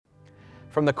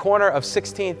From the corner of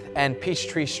 16th and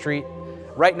Peachtree Street,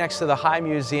 right next to the High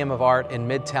Museum of Art in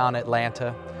Midtown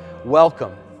Atlanta,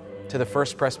 welcome to the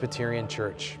First Presbyterian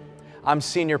Church. I'm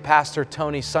Senior Pastor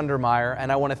Tony Sundermeyer,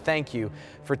 and I want to thank you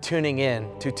for tuning in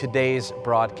to today's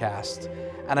broadcast.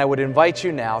 And I would invite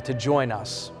you now to join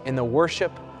us in the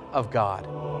worship of God.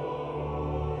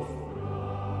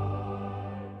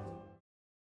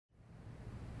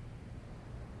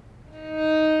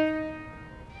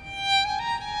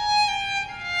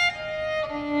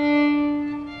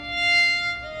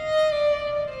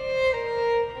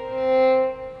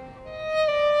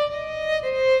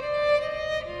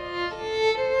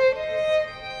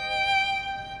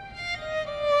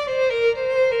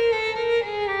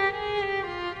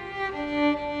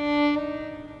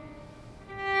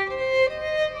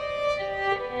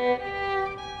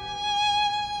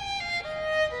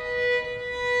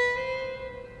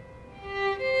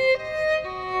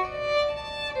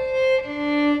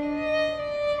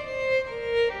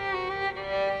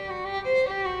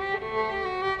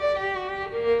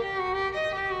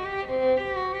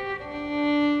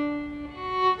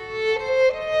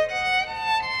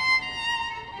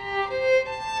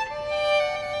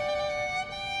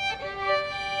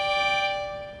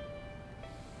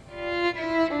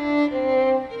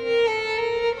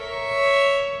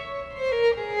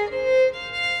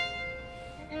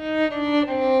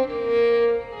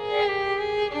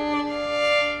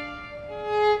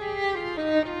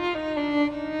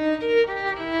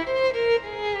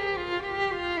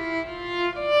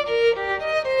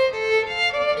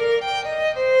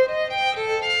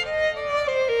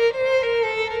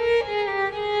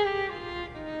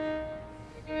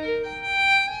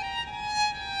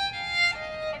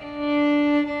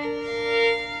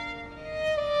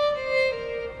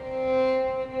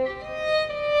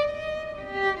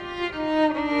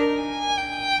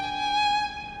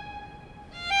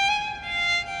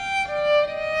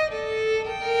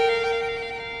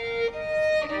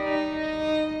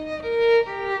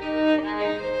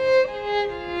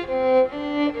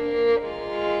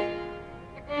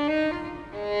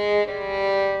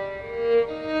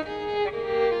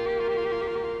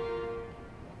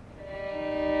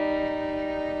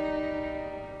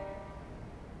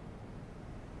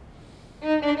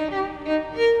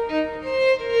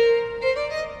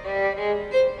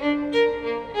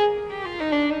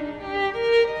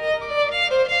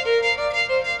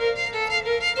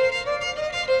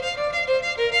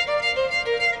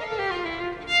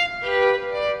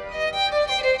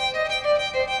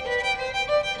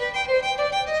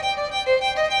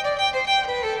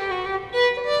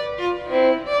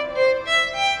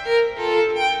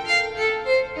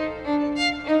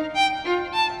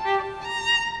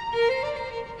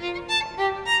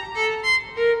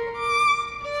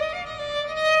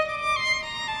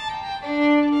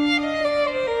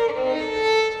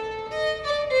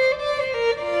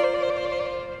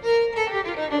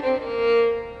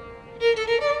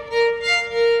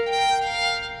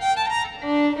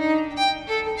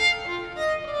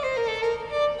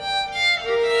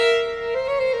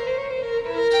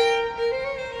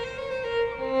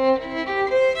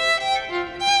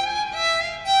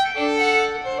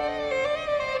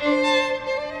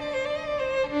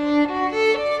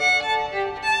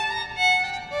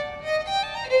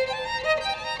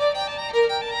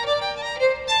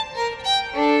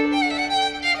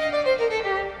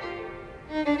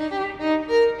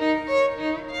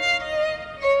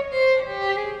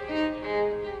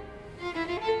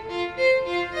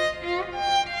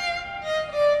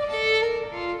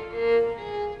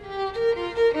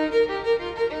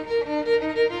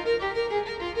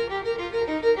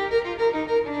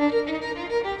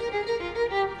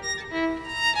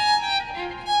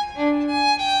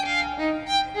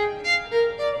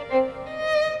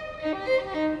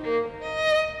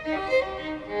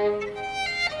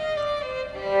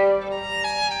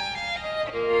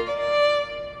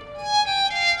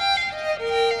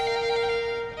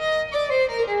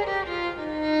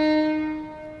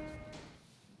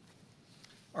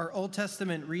 Old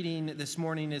Testament reading this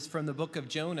morning is from the book of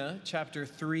Jonah, chapter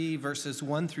 3, verses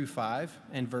 1 through 5,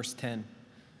 and verse 10.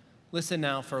 Listen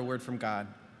now for a word from God.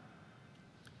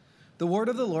 The word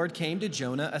of the Lord came to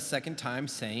Jonah a second time,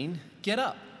 saying, "Get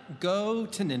up, go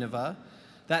to Nineveh,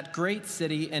 that great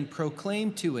city, and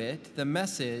proclaim to it the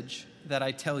message that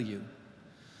I tell you."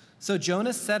 So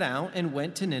Jonah set out and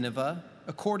went to Nineveh,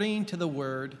 according to the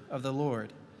word of the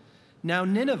Lord. Now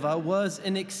Nineveh was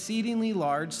an exceedingly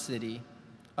large city,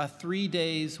 a 3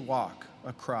 days' walk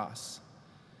across.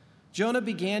 Jonah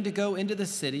began to go into the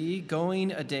city,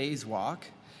 going a day's walk,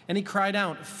 and he cried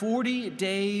out, 40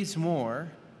 days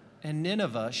more, and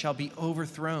Nineveh shall be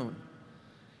overthrown."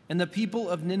 And the people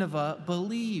of Nineveh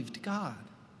believed God.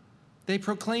 They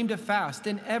proclaimed a fast,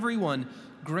 and everyone,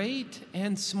 great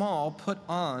and small, put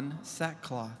on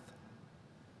sackcloth.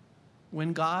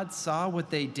 When God saw what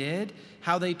they did,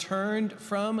 how they turned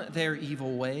from their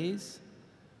evil ways,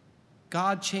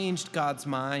 God changed God's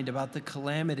mind about the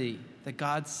calamity that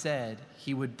God said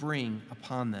he would bring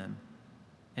upon them,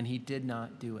 and he did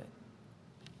not do it.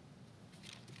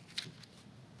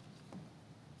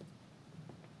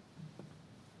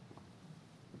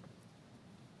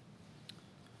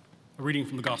 A reading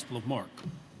from the Gospel of Mark.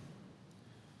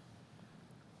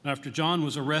 After John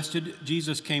was arrested,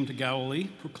 Jesus came to Galilee,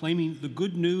 proclaiming the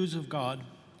good news of God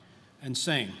and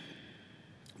saying,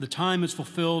 "The time is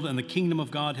fulfilled and the kingdom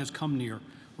of God has come near.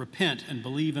 Repent and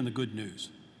believe in the good news."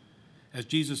 As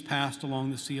Jesus passed along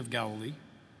the Sea of Galilee,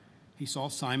 he saw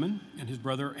Simon and his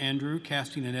brother Andrew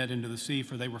casting a net into the sea,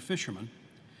 for they were fishermen.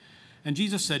 And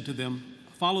Jesus said to them,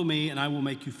 "Follow me, and I will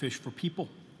make you fish for people."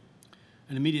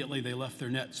 And immediately they left their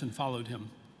nets and followed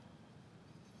him.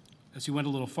 As he went a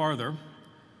little farther,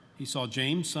 he saw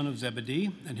James, son of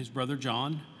Zebedee, and his brother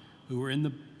John, who were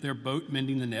in their boat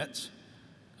mending the nets.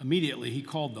 Immediately he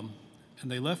called them, and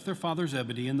they left their father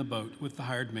Zebedee in the boat with the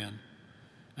hired men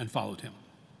and followed him.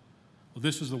 Well,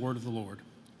 this is the word of the Lord.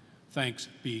 Thanks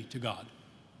be to God.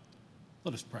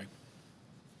 Let us pray.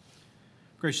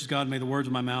 Gracious God, may the words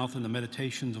of my mouth and the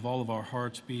meditations of all of our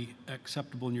hearts be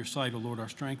acceptable in your sight, O Lord, our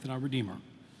strength and our Redeemer.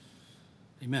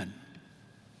 Amen.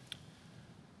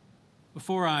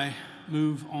 Before I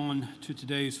move on to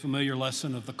today's familiar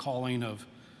lesson of the calling of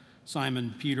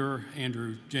Simon, Peter,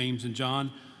 Andrew, James, and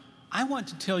John, I want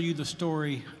to tell you the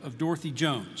story of Dorothy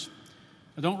Jones.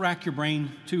 Now, don't rack your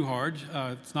brain too hard.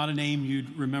 It's not a name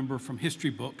you'd remember from history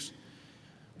books.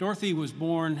 Dorothy was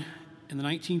born in the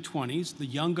 1920s, the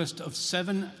youngest of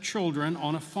 7 children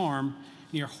on a farm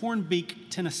near Hornbeak,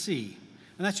 Tennessee.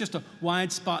 And that's just a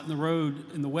wide spot in the road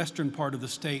in the western part of the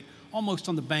state, almost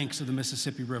on the banks of the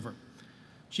Mississippi River.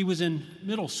 She was in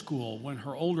middle school when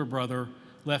her older brother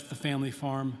left the family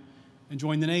farm and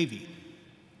joined the Navy.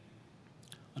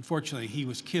 Unfortunately, he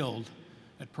was killed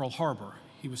at Pearl Harbor.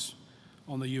 He was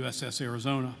on the USS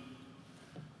Arizona.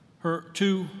 Her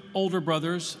 2 older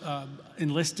brothers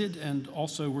enlisted and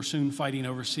also were soon fighting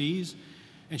overseas.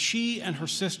 And she and her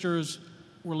sisters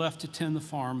were left to tend the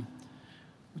farm,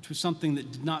 which was something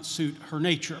that did not suit her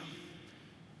nature.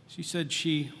 She said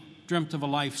she dreamt of a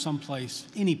life someplace,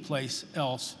 any place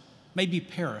else, maybe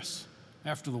Paris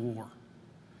after the war.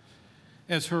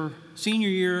 As her senior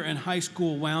year in high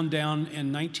school wound down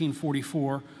in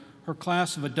 1944, her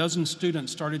class of a dozen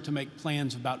students started to make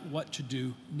plans about what to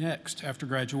do next after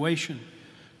graduation.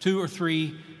 2 or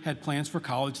 3 had plans for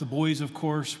college. The boys, of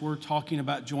course, were talking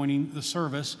about joining the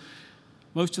service.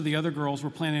 Most of the other girls were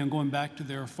planning on going back to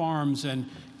their farms and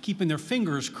keeping their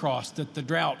fingers crossed that the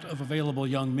drought of available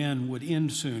young men would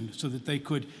end soon so that they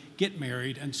could get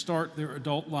married and start their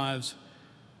adult lives,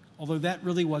 although that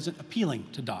really wasn't appealing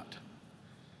to Dot.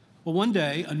 Well, one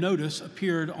day, a notice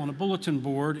appeared on a bulletin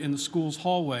board in the school's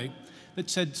hallway that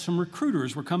said some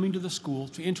recruiters were coming to the school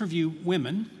to interview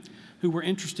women who were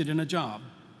interested in a job.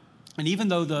 And even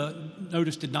though the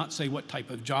notice did not say what type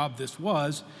of job this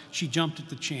was, she jumped at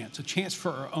the chance, a chance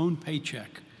for her own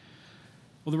paycheck.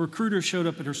 Well, the recruiters showed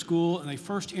up at her school, and they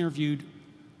first interviewed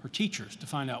her teachers to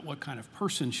find out what kind of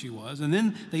person she was. And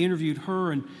then they interviewed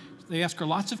her, and they asked her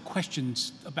lots of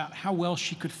questions about how well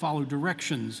she could follow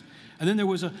directions. And then there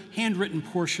was a handwritten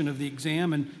portion of the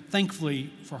exam, and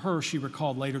thankfully for her, she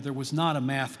recalled later, there was not a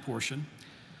math portion.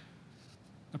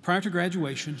 Now, prior to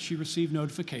graduation, she received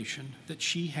notification that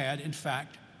she had, in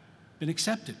fact, been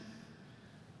accepted.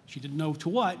 She didn't know to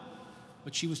what,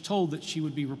 but she was told that she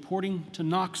would be reporting to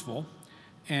Knoxville,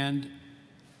 and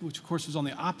which, of course, was on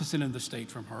the opposite end of the state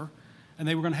from her, and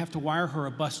they were going to have to wire her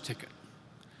a bus ticket.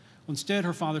 Instead,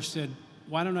 her father said,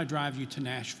 "Why don't I drive you to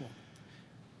Nashville?"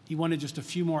 He wanted just a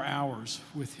few more hours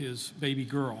with his baby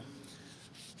girl.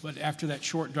 But after that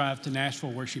short drive to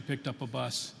Nashville, where she picked up a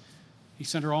bus, he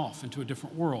sent her off into a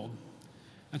different world.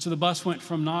 And so the bus went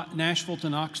from Nashville to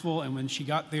Knoxville, and when she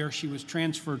got there, she was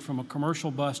transferred from a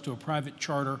commercial bus to a private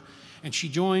charter, and she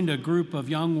joined a group of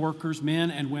young workers,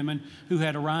 men and women, who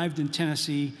had arrived in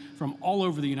Tennessee from all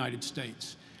over the United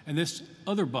States. And this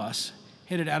other bus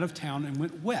headed out of town and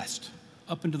went west,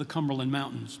 up into the Cumberland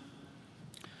Mountains.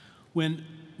 When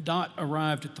Dot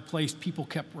arrived at the place people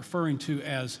kept referring to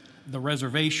as the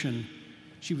reservation,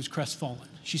 she was crestfallen.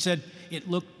 She said it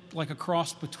looked like a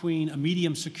cross between a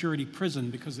medium security prison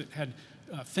because it had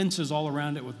fences all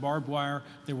around it with barbed wire.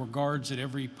 There were guards at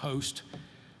every post,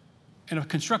 and a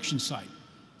construction site.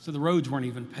 So the roads weren't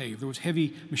even paved. There was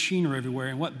heavy machinery everywhere,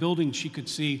 and what buildings she could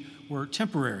see were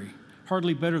temporary,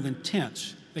 hardly better than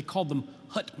tents. They called them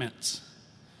hutments.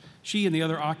 She and the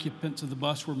other occupants of the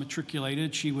bus were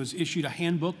matriculated. She was issued a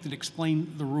handbook that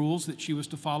explained the rules that she was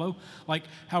to follow, like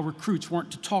how recruits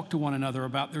weren't to talk to one another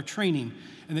about their training,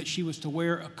 and that she was to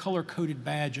wear a color-coded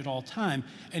badge at all time,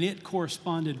 and it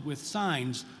corresponded with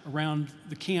signs around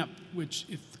the camp, which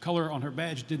if the color on her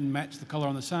badge didn't match the color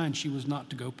on the sign, she was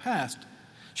not to go past.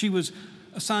 She was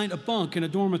assigned a bunk in a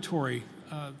dormitory.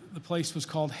 The place was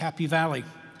called Happy Valley,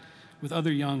 with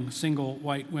other young single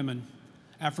white women.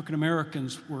 African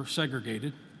Americans were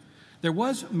segregated. There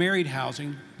was married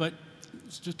housing, but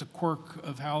it's just a quirk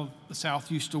of how the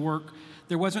South used to work.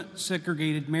 There wasn't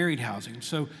segregated married housing.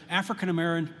 So African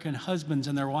American husbands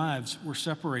and their wives were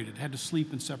separated, had to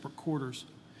sleep in separate quarters.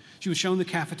 She was shown the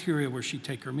cafeteria where she'd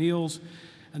take her meals,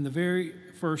 and the very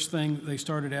first thing they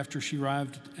started after she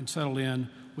arrived and settled in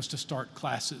was to start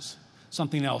classes,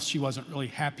 something else she wasn't really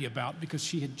happy about because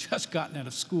she had just gotten out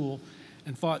of school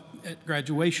and thought at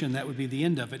graduation that would be the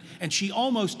end of it. And she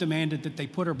almost demanded that they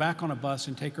put her back on a bus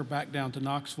and take her back down to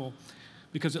Knoxville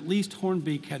because at least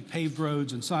Hornbeak had paved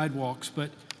roads and sidewalks, but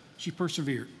she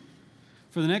persevered.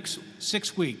 For the next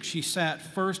 6 weeks, she sat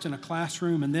first in a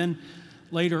classroom and then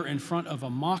later in front of a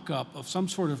mock-up of some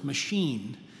sort of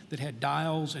machine that had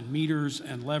dials and meters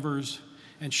and levers.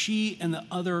 And she and the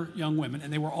other young women,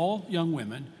 and they were all young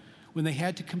women, when they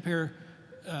had to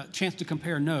chance to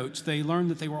compare notes, they learned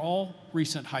that they were all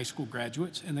recent high school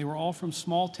graduates, and they were all from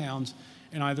small towns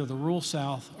in either the rural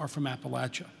South or from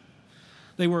Appalachia.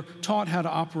 They were taught how to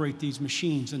operate these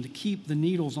machines and to keep the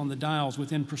needles on the dials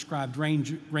within prescribed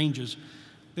ranges.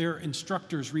 Their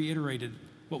instructors reiterated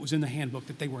what was in the handbook,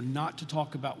 that they were not to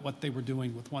talk about what they were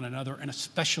doing with one another, and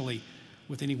especially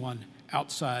with anyone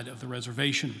outside of the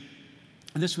reservation.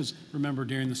 And this was, remember,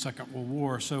 during the Second World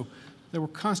War, so there were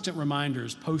constant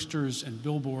reminders, posters and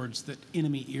billboards that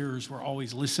enemy ears were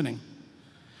always listening.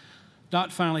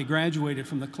 Dot finally graduated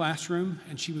from the classroom,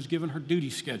 and she was given her duty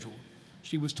schedule.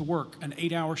 She was to work an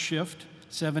 8-hour shift,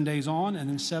 7 days on, and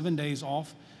then 7 days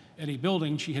off at a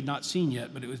building she had not seen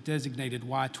yet, but it was designated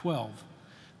Y-12.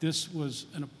 This was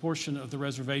a portion of the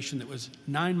reservation that was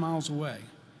 9 miles away,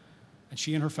 and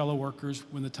she and her fellow workers,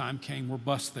 when the time came, were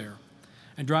bused there.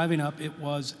 And driving up, it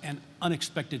was an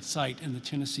unexpected sight in the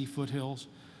Tennessee foothills,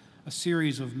 a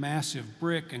series of massive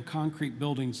brick and concrete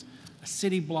buildings, a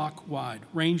city block wide,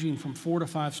 ranging from 4 to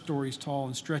 5 stories tall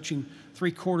and stretching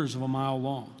 3/4 of a mile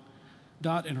long.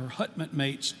 Dot and her hutment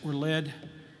mates were led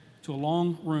to a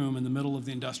long room in the middle of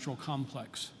the industrial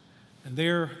complex. And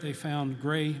there they found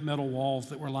gray metal walls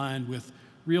that were lined with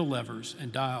real levers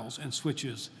and dials and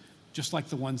switches, just like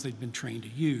the ones they'd been trained to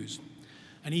use.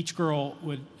 And each girl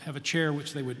would have a chair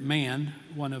which they would man,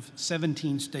 one of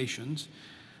 17 stations.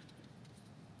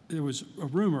 There was a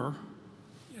rumor,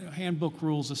 handbook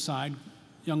rules aside,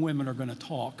 young women are going to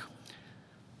talk.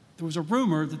 There was a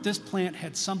rumor that this plant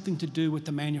had something to do with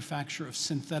the manufacture of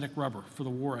synthetic rubber for the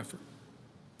war effort.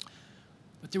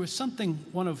 But there was something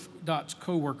one of Dot's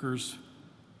co-workers,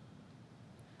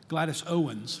 Gladys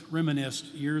Owens, reminisced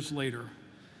years later.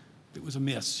 It was a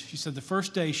miss. She said the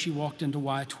first day she walked into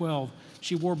Y-12,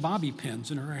 she wore bobby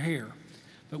pins in her hair.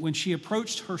 But when she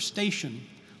approached her station,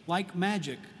 like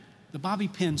magic, the bobby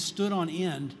pins stood on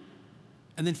end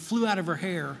and then flew out of her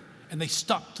hair, and they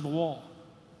stuck to the wall.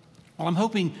 Well, I'm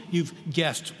hoping you've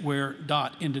guessed where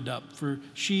Dot ended up, for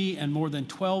she and more than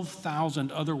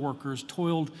 12,000 other workers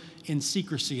toiled in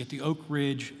secrecy at the Oak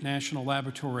Ridge National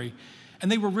Laboratory, and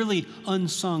they were really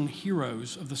unsung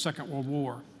heroes of the Second World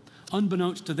War.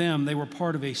 Unbeknownst to them, they were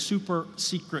part of a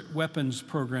super-secret weapons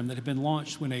program that had been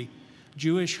launched when a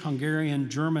Jewish, Hungarian,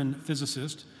 German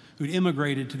physicist who'd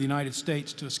immigrated to the United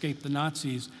States to escape the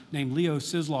Nazis, named Leo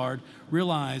Szilard,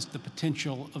 realized the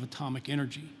potential of atomic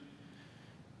energy.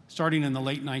 Starting in the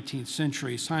late 19th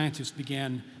century, scientists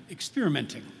began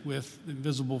experimenting with the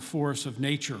invisible force of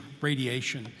nature,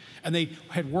 radiation, and they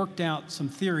had worked out some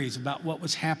theories about what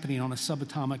was happening on a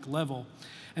subatomic level.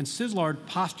 And Szilard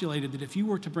postulated that if you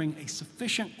were to bring a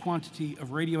sufficient quantity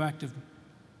of radioactive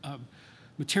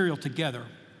material together,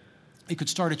 it could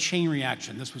start a chain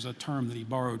reaction. This was a term that he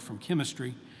borrowed from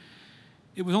chemistry.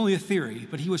 It was only a theory,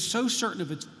 but he was so certain of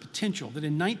its potential that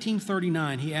in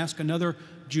 1939 he asked another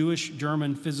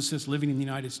Jewish-German physicist living in the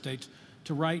United States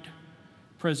to write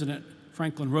President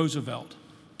Franklin Roosevelt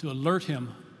to alert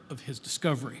him of his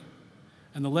discovery.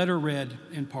 And the letter read,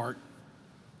 in part,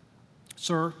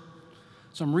 "Sir,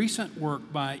 some recent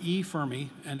work by E. Fermi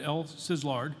and L.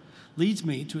 Szilard leads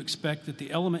me to expect that the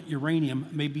element uranium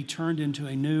may be turned into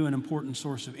a new and important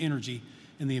source of energy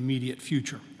in the immediate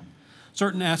future.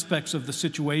 Certain aspects of the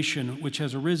situation which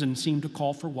has arisen seem to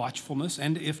call for watchfulness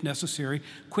and, if necessary,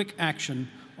 quick action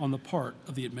on the part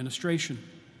of the administration.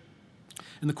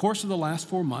 In the course of the last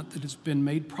 4 months, it has been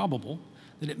made probable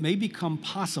that it may become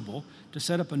possible to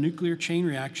set up a nuclear chain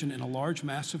reaction in a large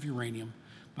mass of uranium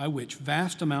by which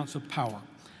vast amounts of power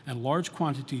and large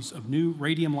quantities of new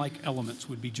radium-like elements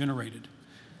would be generated.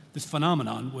 This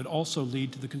phenomenon would also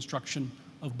lead to the construction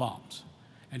of bombs,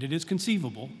 and it is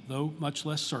conceivable, though much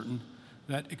less certain,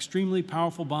 that extremely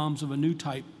powerful bombs of a new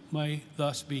type may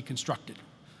thus be constructed.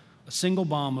 A single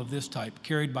bomb of this type,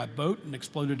 carried by boat and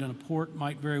exploded in a port,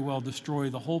 might very well destroy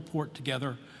the whole port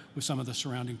together with some of the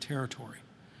surrounding territory.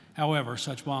 However,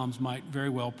 such bombs might very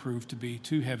well prove to be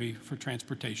too heavy for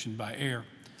transportation by air.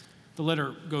 The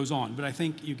letter goes on, but I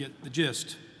think you get the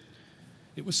gist.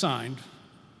 It was signed,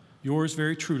 yours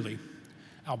very truly,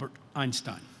 Albert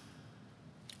Einstein.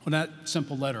 Well, that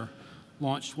simple letter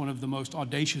launched one of the most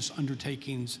audacious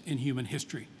undertakings in human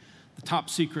history. The top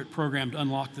secret program to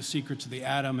unlock the secrets of the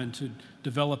atom and to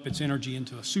develop its energy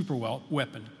into a super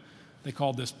weapon. They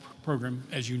called this program,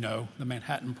 as you know, the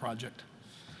Manhattan Project.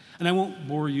 And I won't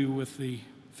bore you with the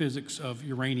physics of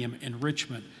uranium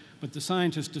enrichment, but the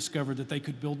scientists discovered that they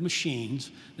could build machines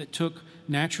that took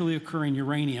naturally occurring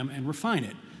uranium and refine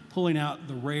it, pulling out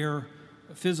the rare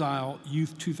fissile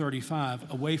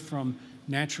U-235 away from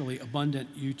naturally abundant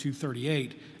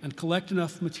U-238 and collect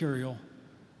enough material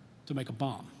to make a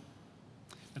bomb.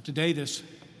 Now, today, this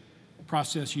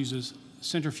process uses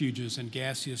centrifuges and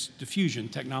gaseous diffusion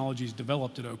technologies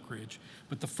developed at Oak Ridge.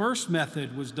 But the first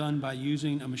method was done by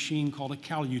using a machine called a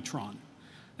calutron.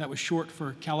 That was short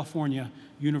for California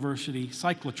University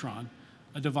Cyclotron,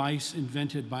 a device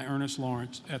invented by Ernest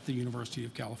Lawrence at the University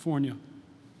of California.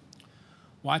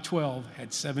 Y-12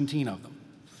 had 17 of them.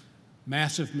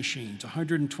 Massive machines,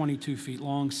 122 feet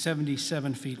long,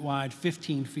 77 feet wide,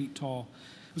 15 feet tall.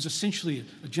 It was essentially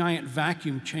a giant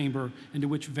vacuum chamber into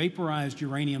which vaporized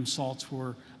uranium salts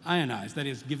were ionized, that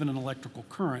is, given an electrical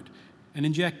current, and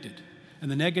injected.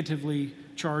 And the negatively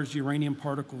charged uranium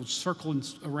particles circled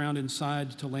around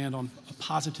inside to land on a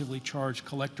positively charged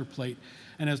collector plate.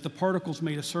 And as the particles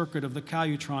made a circuit of the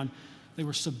calutron, they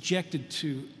were subjected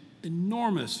to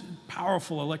enormous,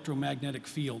 powerful electromagnetic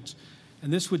fields.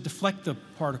 And this would deflect the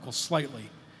particles slightly.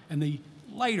 And the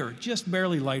lighter, just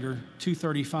barely lighter,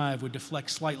 235 would deflect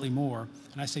slightly more.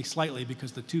 And I say slightly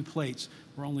because the two plates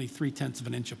were only 3/10 of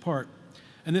an inch apart.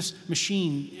 And this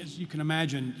machine, as you can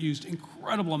imagine, used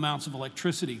incredible amounts of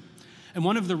electricity. And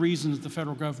one of the reasons the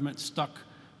federal government stuck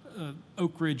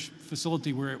Oak Ridge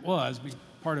facility where it was,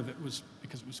 part of it was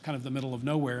because it was kind of the middle of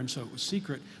nowhere, and so it was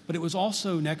secret, but it was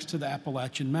also next to the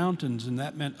Appalachian Mountains, and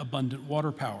that meant abundant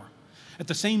water power. At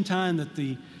the same time that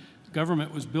the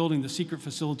government was building the secret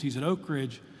facilities at Oak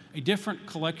Ridge, a different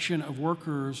collection of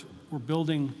workers were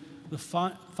building the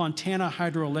Fontana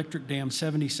Hydroelectric Dam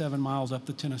 77 miles up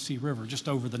the Tennessee River, just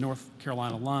over the North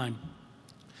Carolina line.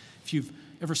 If you've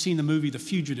ever seen the movie The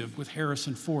Fugitive with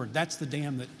Harrison Ford, that's the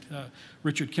dam that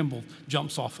Richard Kimball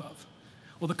jumps off of.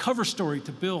 Well, the cover story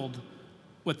to build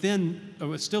what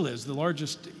still is, the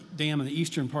largest dam in the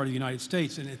eastern part of the United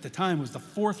States, and at the time was the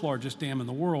fourth largest dam in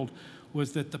the world,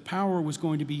 was that the power was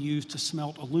going to be used to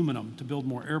smelt aluminum to build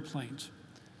more airplanes.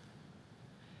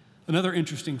 Another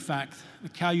interesting fact, the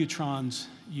calutrons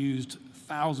used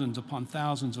thousands upon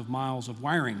thousands of miles of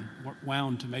wiring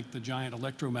wound to make the giant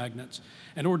electromagnets,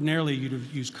 and ordinarily you'd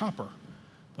have used copper.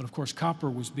 But of course, copper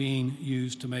was being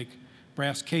used to make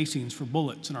brass casings for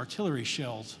bullets and artillery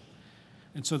shells.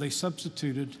 And so they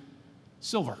substituted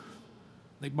silver.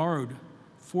 They borrowed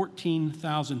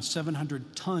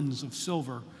 14,700 tons of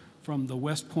silver from the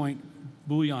West Point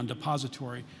Bullion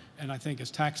Depository. And I think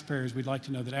as taxpayers, we'd like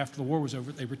to know that after the war was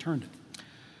over, they returned it.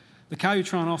 The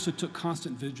calutron also took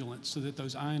constant vigilance so that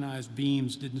those ionized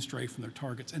beams didn't stray from their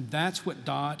targets. And that's what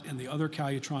Dot and the other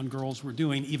calutron girls were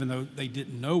doing, even though they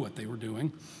didn't know what they were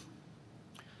doing.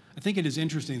 I think it is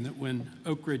interesting that when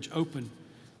Oak Ridge opened,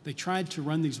 they tried to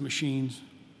run these machines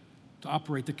to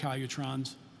operate the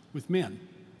calutrons with men,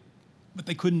 but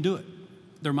they couldn't do it.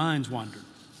 Their minds wandered,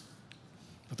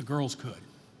 but the girls could.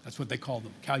 That's what they called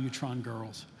them, calutron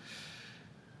girls.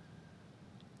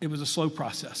 It was a slow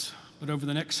process, but over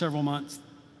the next several months,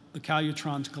 the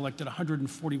calutrons collected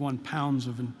 141 pounds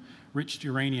of enriched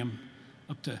uranium,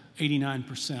 up to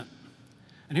 89%.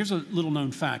 And here's a little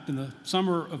known fact. In the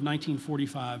summer of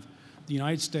 1945, the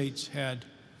United States had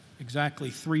exactly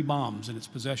 3 bombs in its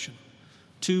possession.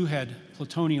 2 had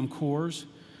plutonium cores.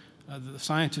 The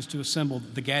scientists who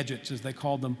assembled the gadgets, as they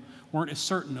called them, weren't as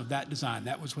certain of that design.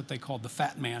 That was what they called the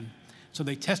Fat Man. So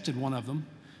they tested one of them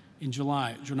in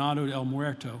July at Jornado del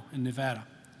Muerto in Nevada.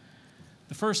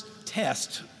 The first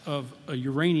test of a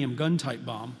uranium gun-type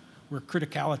bomb, where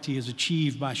criticality is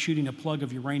achieved by shooting a plug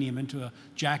of uranium into a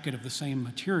jacket of the same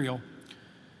material,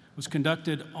 was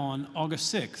conducted on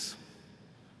August 6th,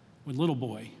 when Little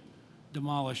Boy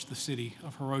demolished the city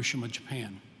of Hiroshima,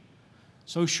 Japan.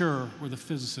 So sure were the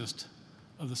physicists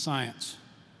of the science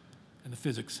and the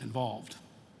physics involved.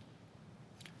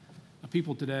 Now,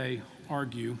 people today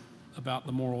argue about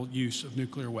the moral use of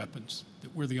nuclear weapons,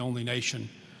 that we're the only nation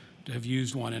to have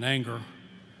used one in anger.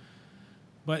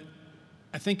 But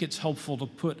I think it's helpful to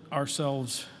put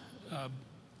ourselves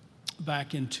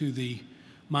back into the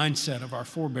mindset of our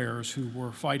forebears who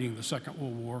were fighting the Second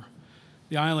World War.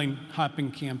 The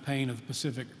island-hopping campaign of the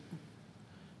Pacific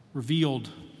revealed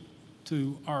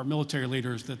to our military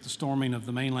leaders that the storming of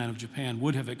the mainland of Japan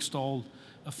would have extolled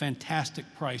a fantastic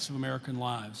price of American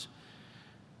lives.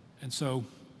 And so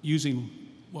using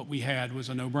what we had was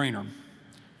a no-brainer,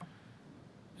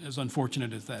 as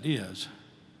unfortunate as that is.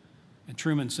 And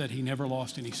Truman said he never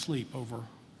lost any sleep over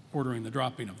ordering the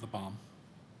dropping of the bomb.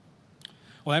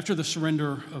 Well, after the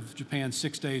surrender of Japan,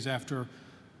 6 days after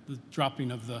the dropping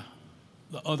of the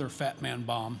other Fat Man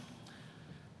bomb,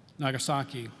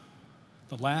 Nagasaki,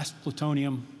 the last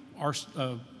plutonium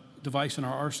device in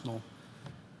our arsenal,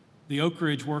 the Oak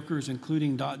Ridge workers,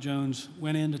 including Dot Jones,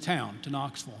 went into town to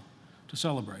Knoxville to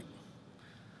celebrate.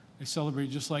 They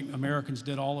celebrated just like Americans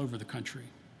did all over the country.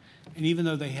 And even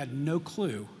though they had no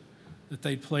clue that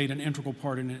they played an integral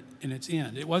part in its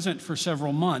end. It wasn't for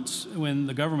several months when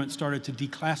the government started to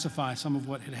declassify some of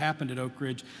what had happened at Oak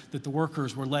Ridge that the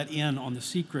workers were let in on the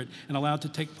secret and allowed to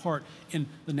take part in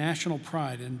the national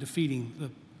pride in defeating the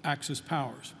Axis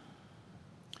powers.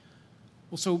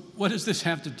 Well, so what does this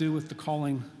have to do with the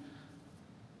calling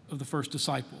of the first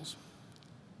disciples?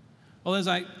 Well, as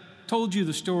I told you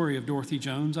the story of Dorothy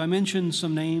Jones, I mentioned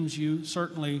some names you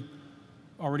certainly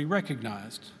already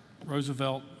recognized: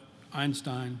 Roosevelt,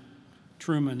 Einstein,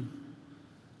 Truman.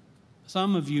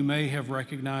 Some of you may have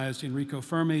recognized Enrico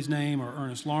Fermi's name or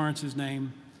Ernest Lawrence's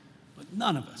name, but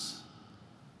none of us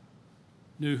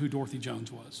knew who Dorothy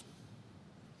Jones was.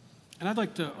 And I'd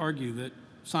like to argue that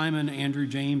Simon, Andrew,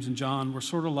 James, and John were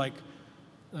sort of like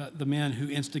the men who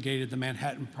instigated the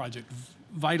Manhattan Project,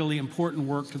 vitally important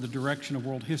work to the direction of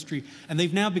world history, and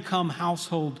they've now become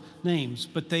household names,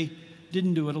 but they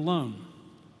didn't do it alone.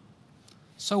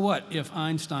 So what if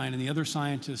Einstein and the other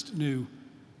scientists knew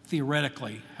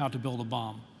theoretically how to build a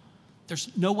bomb?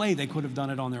 There's no way they could have done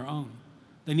it on their own.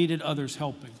 They needed others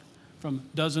helping, from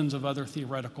dozens of other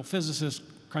theoretical physicists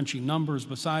crunching numbers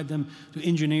beside them, to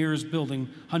engineers building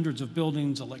hundreds of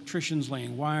buildings, electricians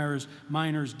laying wires,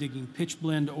 miners digging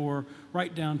pitchblende ore,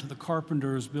 right down to the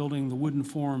carpenters building the wooden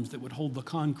forms that would hold the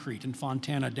concrete in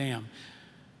Fontana Dam.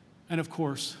 And of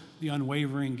course, the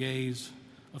unwavering gaze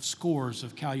of scores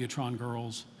of Calutron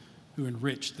girls who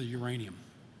enriched the uranium.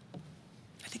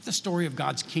 I think the story of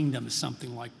God's kingdom is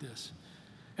something like this.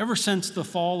 Ever since the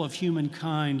fall of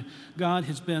humankind, God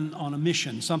has been on a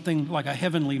mission, something like a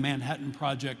heavenly Manhattan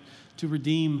Project to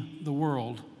redeem the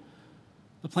world.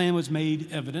 The plan was made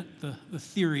evident, the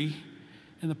theory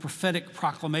and the prophetic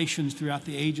proclamations throughout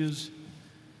the ages.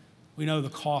 We know the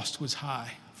cost was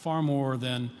high, far more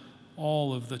than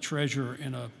all of the treasure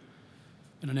in a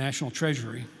national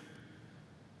treasury.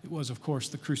 It was, of course,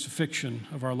 the crucifixion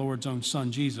of our Lord's own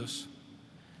Son, Jesus.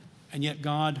 And yet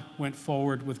God went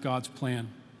forward with God's plan.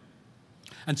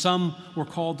 And some were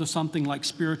called to something like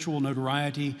spiritual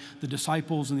notoriety, the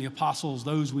disciples and the apostles,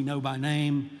 those we know by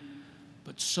name.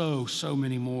 But so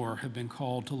many more have been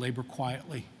called to labor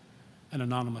quietly and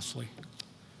anonymously.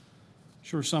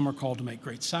 Sure, some are called to make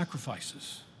great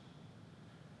sacrifices.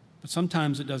 But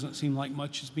sometimes it doesn't seem like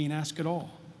much is being asked at all.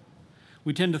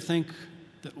 We tend to think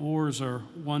that wars are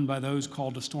won by those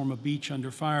called to storm a beach under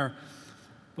fire.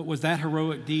 But was that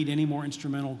heroic deed any more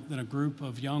instrumental than a group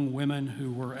of young women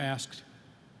who were asked,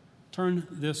 "Turn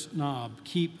this knob,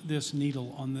 keep this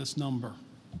needle on this number"?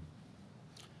 I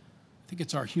think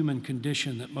it's our human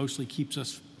condition that mostly keeps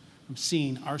us from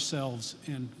seeing ourselves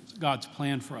in God's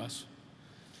plan for us.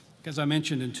 As I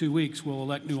mentioned, in 2 weeks, we'll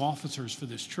elect new officers for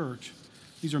this church.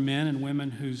 These are men and women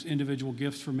whose individual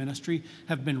gifts for ministry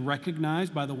have been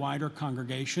recognized by the wider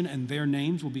congregation, and their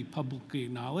names will be publicly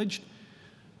acknowledged.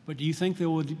 But do you think they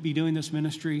will be doing this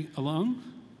ministry alone?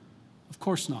 Of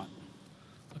course not.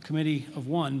 A committee of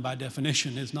one, by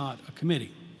definition, is not a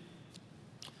committee.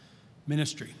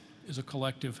 Ministry is a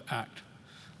collective act.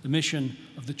 The mission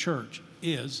of the church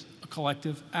is a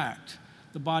collective act.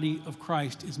 The body of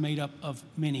Christ is made up of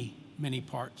many, many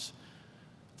parts.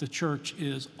 The church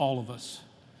is all of us,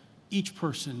 each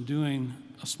person doing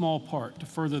a small part to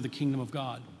further the kingdom of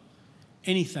God.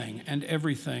 anything and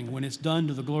everything, when it's done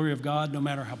to the glory of God, no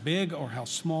matter how big or how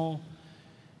small,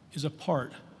 is a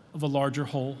part of a larger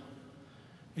whole.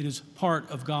 It is part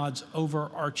of God's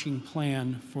overarching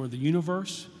plan for the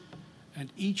universe,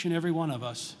 and each and every one of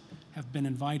us have been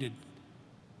invited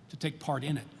to take part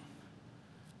in it.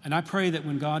 And I pray that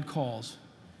when God calls,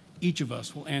 each of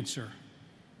us will answer,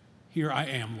 "Here I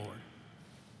am, Lord."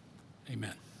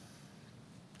 Amen.